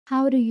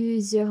How to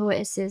use Zoho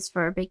Assist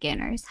for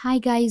beginners. Hi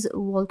guys,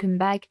 welcome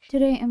back.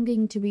 Today I'm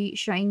going to be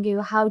showing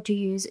you how to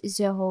use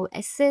Zoho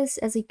Assist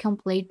as a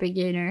complete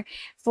beginner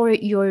for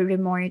your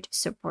remote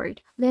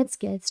support. Let's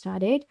get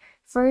started.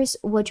 First,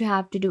 what you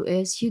have to do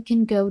is you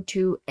can go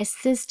to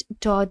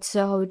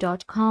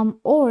assist.zoho.com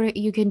or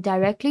you can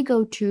directly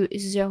go to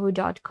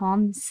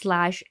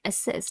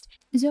zoho.com/assist.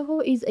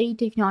 Zoho is a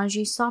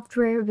technology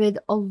software with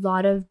a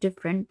lot of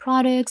different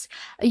products.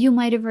 You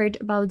might have heard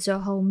about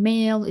Zoho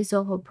Mail,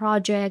 Zoho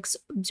Projects,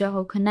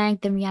 Zoho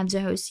Connect, then we have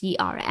Zoho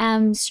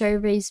CRM,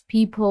 Surveys,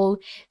 People,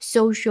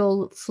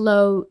 Social,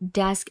 Flow,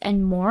 Desk,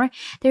 and more.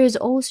 There is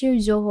also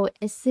Zoho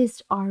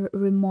Assist, our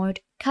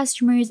remote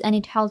customers, and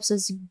it helps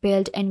us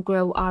build and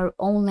grow our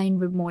online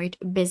remote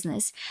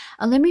business.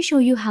 Let me show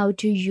you how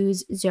to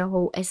use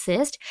Zoho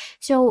Assist.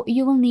 So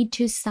you will need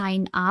to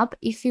sign up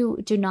if you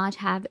do not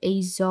have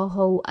a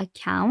Zoho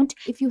account.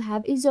 If you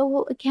have a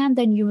Zoho account,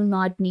 then you will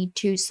not need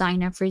to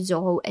sign up for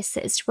Zoho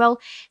Assist. Well,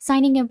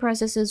 signing up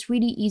process is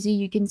really easy.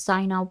 You can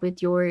sign up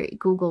with your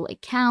Google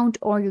account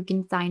or you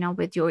can sign up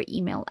with your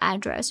email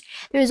address.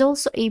 There is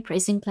also a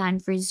pricing plan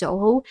for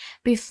Zoho.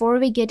 Before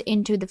we get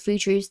into the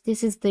features,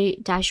 this is the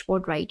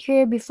dashboard right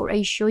here. Before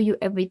I show you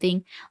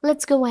everything,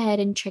 let's go ahead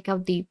and check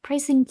out the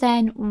pricing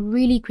plan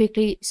really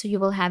quickly so you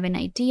will have an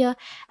idea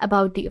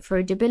about the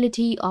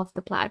affordability of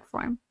the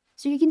platform.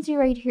 So you can see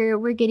right here,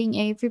 we're getting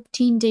a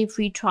 15-day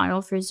free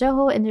trial for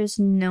Zoho and there's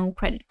no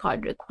credit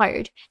card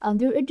required.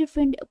 There are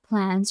different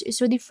plans.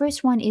 So the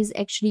first one is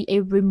actually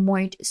a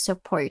remote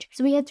support.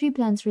 So we have three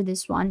plans for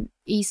this one.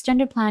 A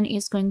standard plan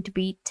is going to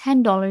be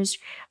 $10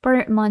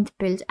 per month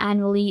billed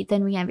annually.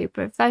 Then we have a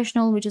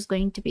professional, which is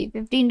going to be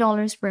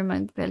 $15 per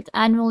month billed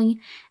annually.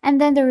 And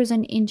then there is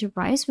an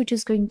enterprise, which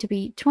is going to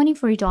be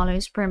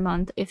 $24 per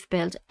month if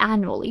billed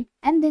annually.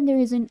 And then there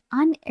is an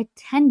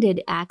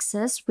unattended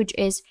access, which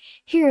is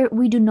here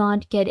we do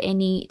not get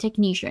any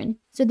technician.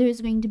 So there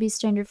is going to be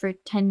standard for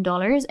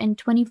 $10 and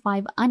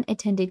 25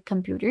 unattended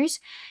computers,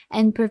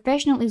 and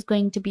professional is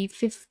going to be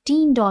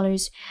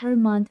 $15 per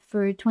month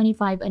for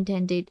 25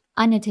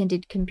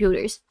 unattended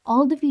computers.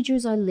 All the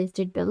features are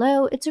listed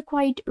below. It's a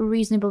quite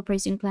reasonable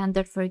pricing plan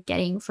that we're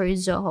getting for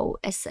Zoho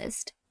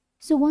Assist.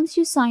 So once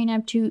you sign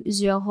up to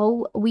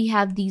Zoho, we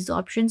have these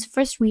options.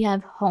 First, we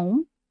have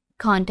Home,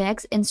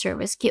 Contacts, and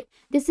Service Queue.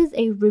 This is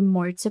a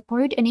remote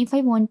support, and if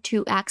I want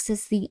to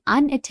access the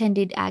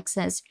unattended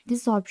access,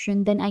 this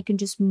option, then I can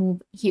just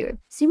move here.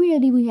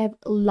 Similarly, we have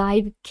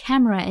live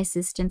camera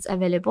assistance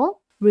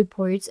available,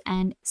 reports,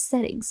 and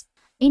settings.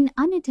 In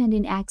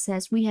unattended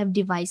access, we have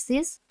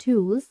devices,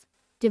 tools,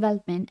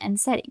 development, and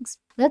settings.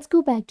 Let's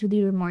go back to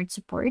the remote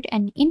support,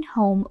 and in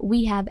Home,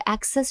 we have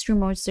access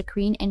remote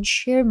screen and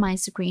share my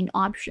screen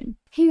option.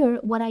 Here,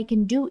 what I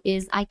can do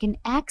is I can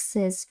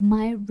access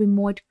my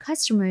remote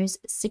customers'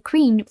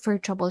 screen for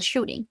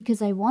troubleshooting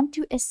because I want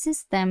to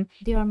assist them.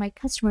 They are my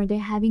customer, they're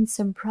having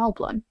some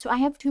problem. So I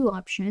have two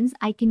options.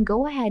 I can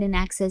go ahead and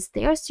access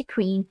their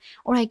screen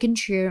or I can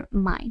share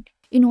mine.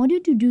 In order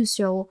to do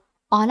so,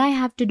 all I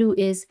have to do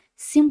is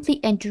simply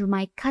enter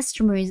my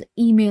customer's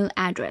email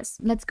address.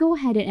 Let's go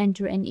ahead and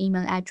enter an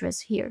email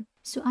address here.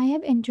 So I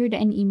have entered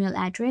an email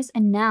address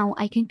and now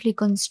I can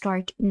click on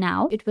Start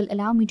Now. It will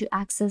allow me to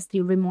access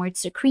the remote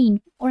screen,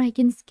 or I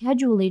can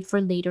schedule it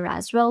for later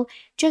as well,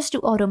 just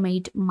to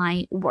automate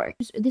my work.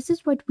 So this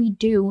is what we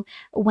do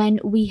when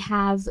we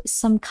have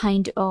some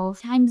kind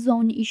of time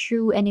zone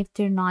issue and if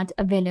they're not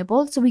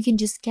available, so we can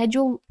just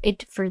schedule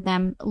it for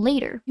them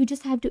later. You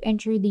just have to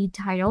enter the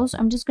titles.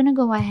 I'm just going to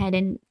go ahead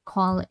and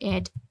call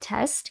it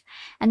test,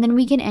 and then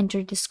we can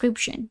enter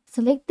description.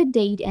 Select the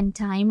date and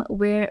time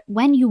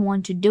when you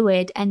want to do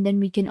it, and then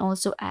we can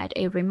also add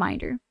a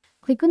reminder.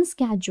 Click on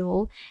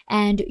schedule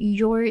and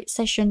your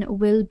session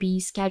will be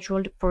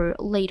scheduled for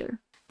later.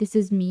 This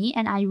is me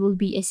and I will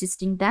be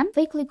assisting them. If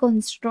I click on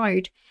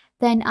start,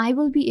 then I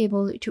will be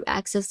able to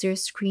access their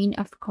screen,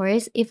 of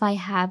course, if I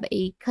have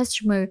a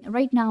customer.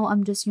 Right now,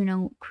 I'm just,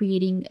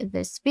 creating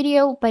this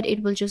video, but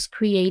it will just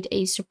create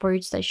a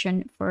support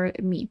session for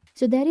me.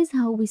 So that is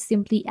how we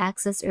simply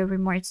access a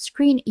remote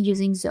screen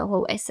using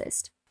Zoho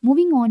Assist.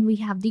 Moving on, we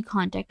have the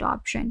contact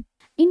option.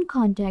 In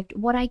Contact,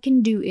 what I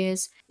can do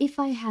is if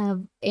I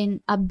have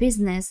a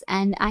business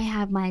and I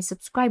have my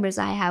subscribers,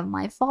 I have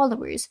my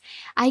followers,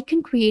 I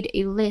can create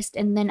a list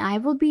and then I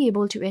will be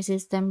able to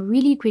assist them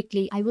really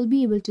quickly. I will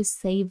be able to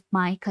save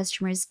my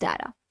customers'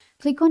 data.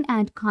 Click on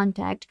Add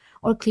Contact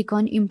or click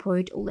on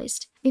Import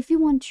List. If you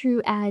want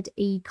to add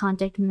a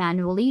contact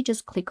manually,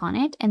 just click on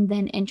it and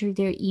then enter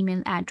their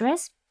email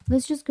address.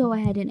 Let's just go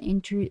ahead and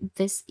enter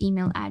this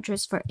email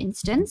address for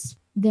instance.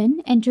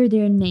 Then enter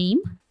their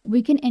name.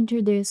 We can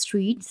enter their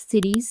street,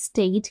 city,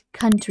 state,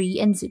 country,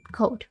 and zip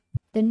code.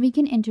 Then we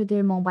can enter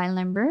their mobile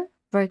number,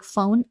 work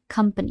phone,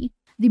 company.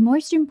 The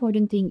most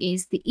important thing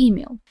is the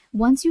email.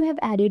 Once you have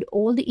added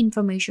all the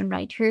information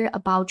right here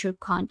about your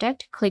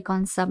contact, click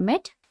on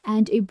Submit,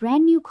 and a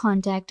brand new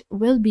contact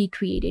will be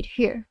created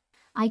here.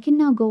 I can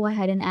now go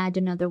ahead and add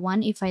another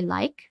one if I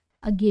like.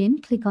 Again,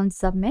 click on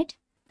Submit,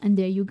 and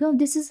there you go.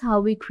 This is how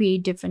we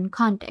create different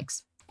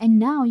contacts. And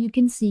now you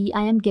can see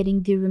I am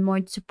getting the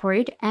remote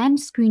support and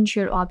screen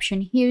share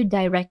option here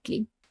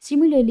directly.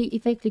 Similarly,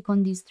 if I click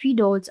on these three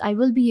dots, I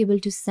will be able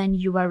to send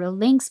URL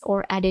links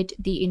or edit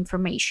the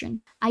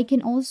information. I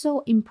can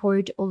also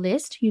import a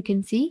list. You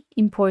can see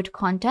import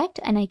contact,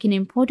 and I can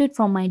import it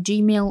from my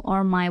Gmail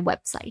or my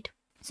website.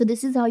 So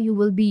this is how you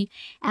will be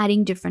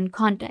adding different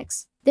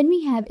contacts. Then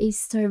we have a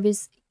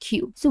service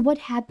queue. So what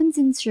happens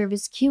in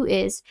service queue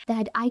is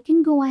that I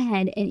can go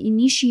ahead and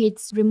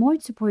initiate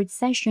remote support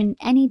session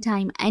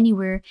anytime,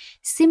 anywhere,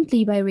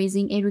 simply by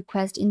raising a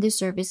request in the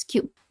service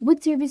queue.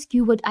 With service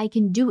queue, what I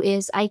can do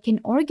is I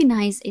can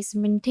organize a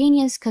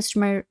simultaneous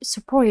customer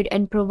support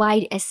and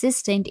provide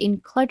assistance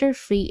in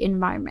clutter-free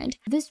environment.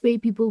 This way,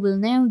 people will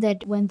know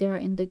that when they're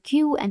in the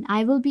queue, and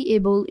I will be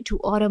able to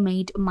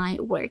automate my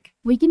work.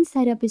 We can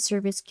set up a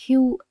service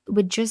queue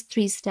with just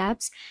 3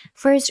 steps.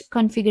 First,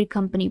 configure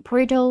company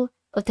portal,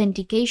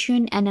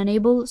 authentication, and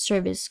enable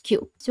service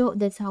queue. So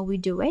that's how we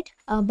do it.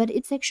 But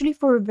it's actually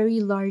for very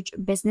large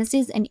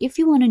businesses, and if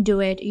you want to do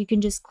it, you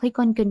can just click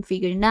on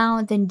configure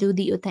now, then do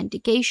the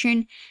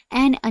authentication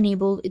and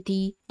enable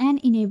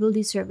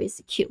the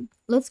service queue.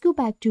 Let's go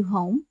back to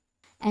home,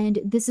 and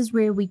this is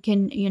where we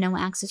can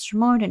access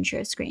remote and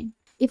share screen.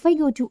 If I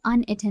go to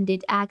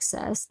unattended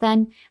access,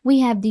 then we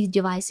have these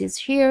devices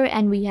here,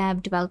 and we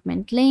have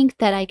development link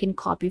that I can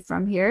copy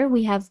from here.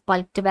 We have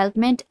bulk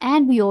development,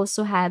 and we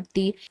also have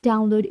the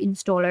download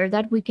installer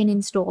that we can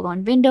install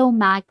on Windows,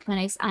 Mac,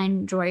 Linux,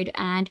 Android,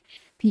 and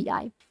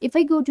PI. If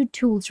I go to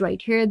tools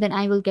right here, then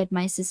I will get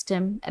my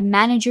system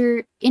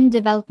manager. In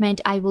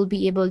development, I will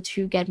be able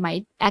to get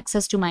my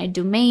access to my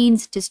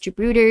domains,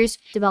 distributors,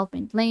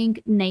 development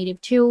link, native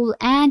tool,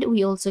 and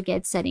we also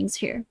get settings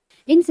here.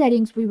 In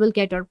settings, we will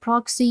get our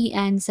proxy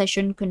and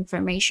session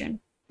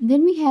confirmation.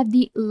 Then we have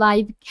the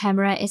live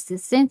camera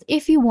assistant.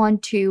 If you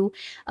want to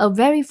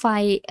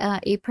verify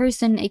a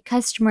person, a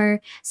customer,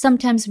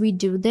 sometimes we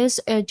do this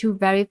to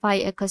verify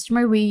a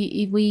customer.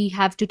 We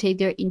have to take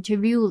their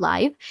interview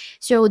live.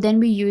 So then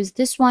we use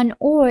this one.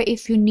 Or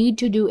if you need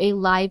to do a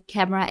live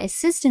camera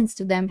assistance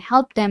to them,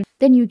 help them,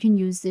 then you can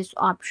use this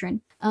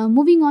option.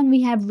 Moving on,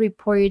 we have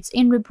reports.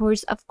 In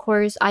reports, of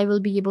course, I will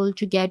be able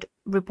to get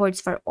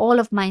reports for all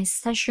of my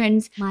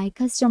sessions, my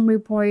custom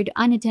report,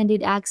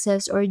 unattended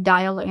access, or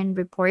dial-in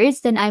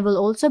reports. Then I will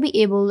also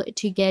be able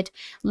to get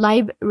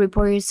live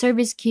report,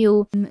 service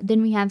queue.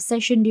 Then we have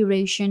session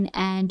duration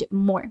and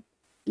more.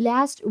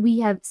 Last, we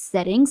have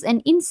settings, and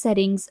in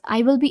settings,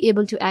 I will be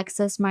able to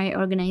access my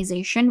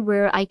organization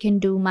where I can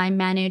do my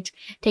manage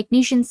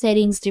technician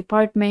settings,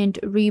 department,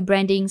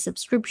 rebranding,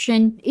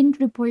 subscription. In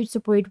report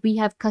support, we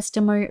have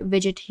customer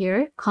widget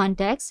here,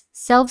 contacts,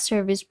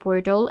 self-service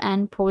portal,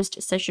 and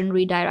post-session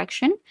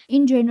redirection.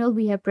 In general,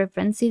 we have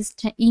preferences,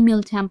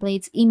 email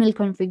templates, email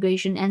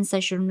configuration, and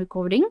session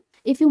recording.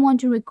 If you want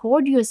to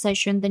record your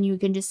session, then you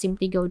can just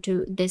simply go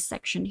to this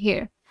section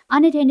here.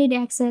 Unattended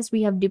access,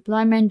 we have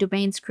deployment,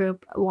 domains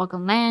group, walk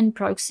on LAN,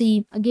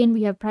 proxy. Again,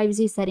 we have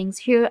privacy settings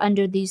here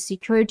under the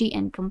security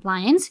and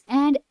compliance.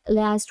 And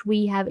last,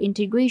 we have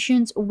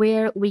integrations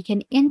where we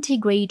can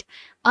integrate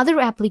other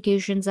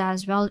applications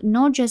as well,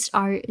 not just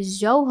our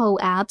Zoho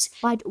apps,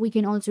 but we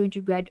can also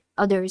integrate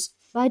others.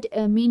 But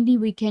mainly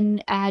we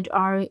can add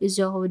our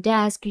Zoho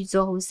Desk,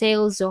 Zoho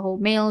Sales, Zoho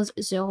Mails,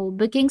 Zoho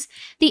Bookings,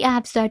 the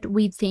apps that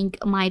we think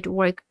might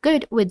work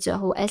good with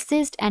Zoho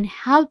Assist and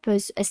help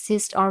us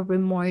assist our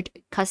remote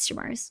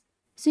customers.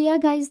 So yeah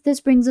guys,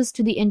 this brings us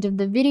to the end of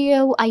the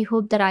video. I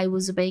hope that I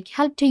was a big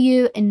help to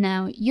you, and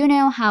now you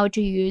know how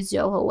to use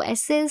Zoho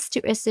Assist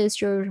to assist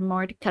your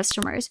remote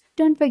customers.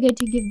 Don't forget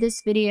to give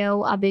this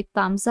video a big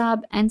thumbs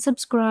up and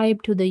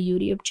subscribe to the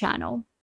YouTube channel.